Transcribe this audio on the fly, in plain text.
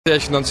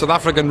And South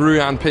African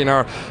Ruan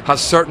Pienaar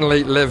has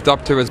certainly lived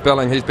up to his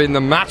billing. He's been the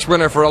match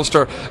winner for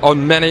Ulster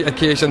on many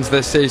occasions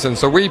this season,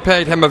 so we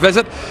paid him a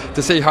visit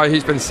to see how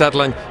he's been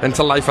settling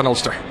into life in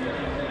Ulster.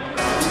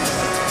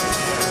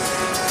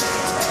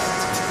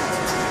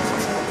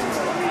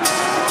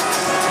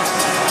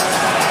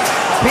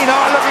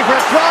 Pienaar looking for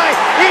a try.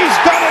 He's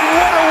done it.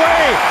 What a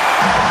way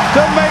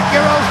to make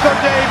your Ulster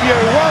debut.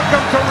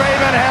 Welcome to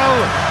Ravenhill,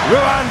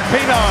 Ruan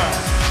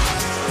Pienaar.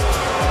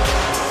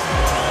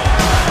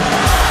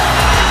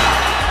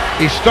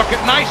 He struck it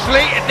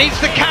nicely, it needs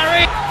to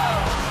carry.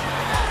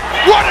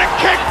 What a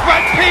kick by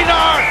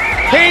Pienaar!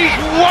 He's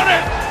won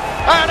it!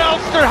 And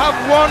Ulster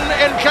have won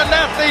in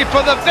Kennedy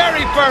for the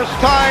very first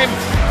time.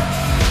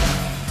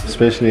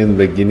 Especially in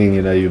the beginning,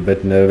 you're a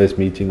bit nervous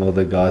meeting all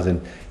the guys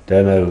and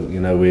don't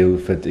know, where you'll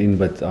fit in.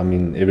 But I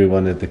mean,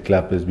 everyone at the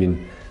club has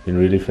been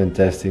really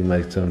fantastic,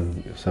 made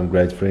some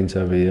great friends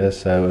over here.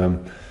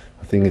 So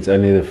I think it's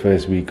only the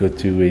first week or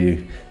two where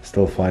you're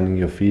still finding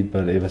your feet,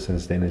 but ever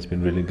since then it's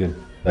been really good.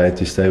 I had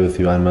to stay with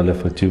Johan Miller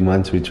for 2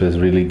 months, which was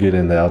really good,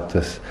 and they helped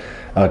us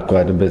out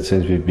quite a bit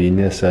since we've been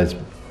here. So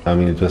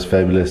it was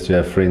fabulous to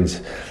have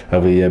friends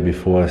over here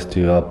before us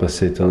to help us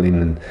settle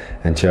in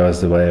and show us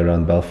the way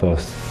around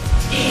Belfast.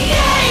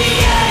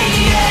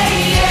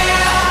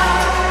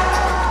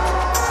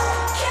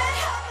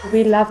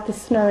 We love the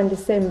snow in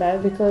December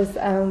because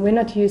we're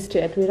not used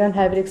to it. We don't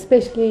have it,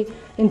 especially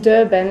in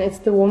Durban. It's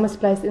the warmest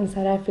place in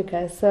South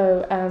Africa.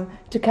 So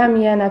to come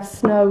here and have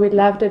snow, we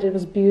loved it. It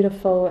was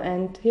beautiful,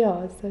 and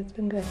yeah, so it's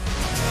been good.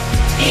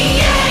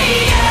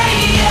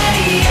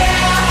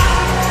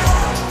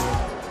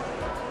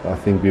 I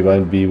think we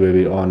won't be where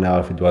we are now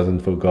if it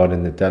wasn't for God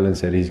and the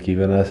talents that He's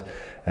given us.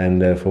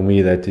 And for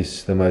me, that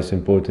is the most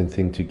important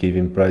thing, to give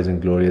Him praise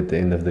and glory at the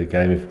end of the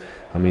game.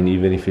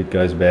 Even if it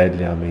goes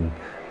badly,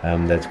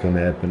 that's going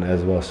to happen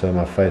as well. So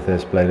my faith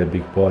has played a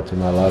big part in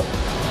my life.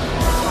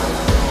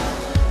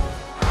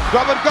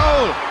 Grab and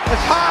goal.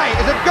 It's high.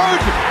 Is it good?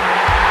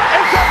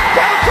 It's a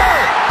belter,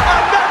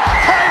 and that's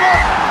time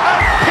up.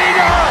 And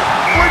Pienaar,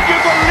 would you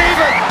believe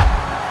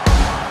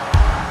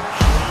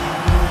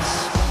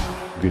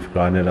it? We've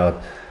grinded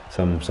out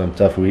some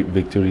tough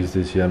victories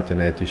this year,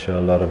 and had to show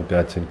a lot of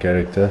guts and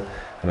character.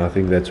 And I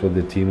think that's what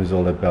the team is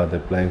all about. They're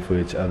playing for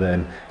each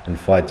other and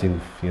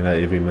fighting,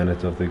 every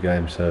minute of the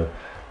game. So.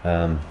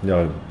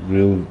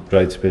 Real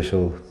great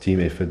special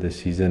team effort this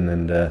season,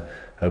 and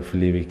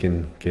hopefully we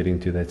can get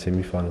into that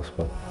semi-final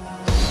spot.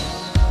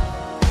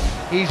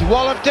 He's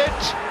walloped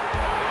it.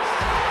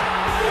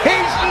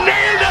 He's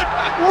nailed it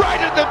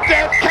right at the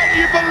death. Can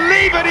you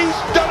believe it?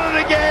 He's done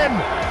it again.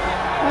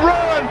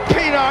 Ruan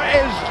Pienaar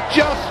is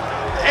just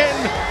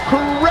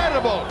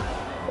incredible.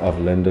 I've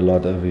learned a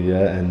lot over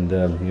here, and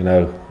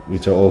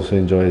which I also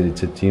enjoy.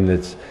 It's a team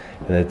that's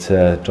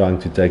trying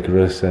to take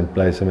risks and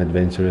play some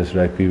adventurous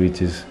rugby,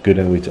 which is good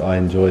and which I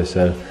enjoy.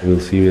 So we'll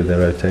see where the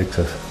road takes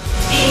us.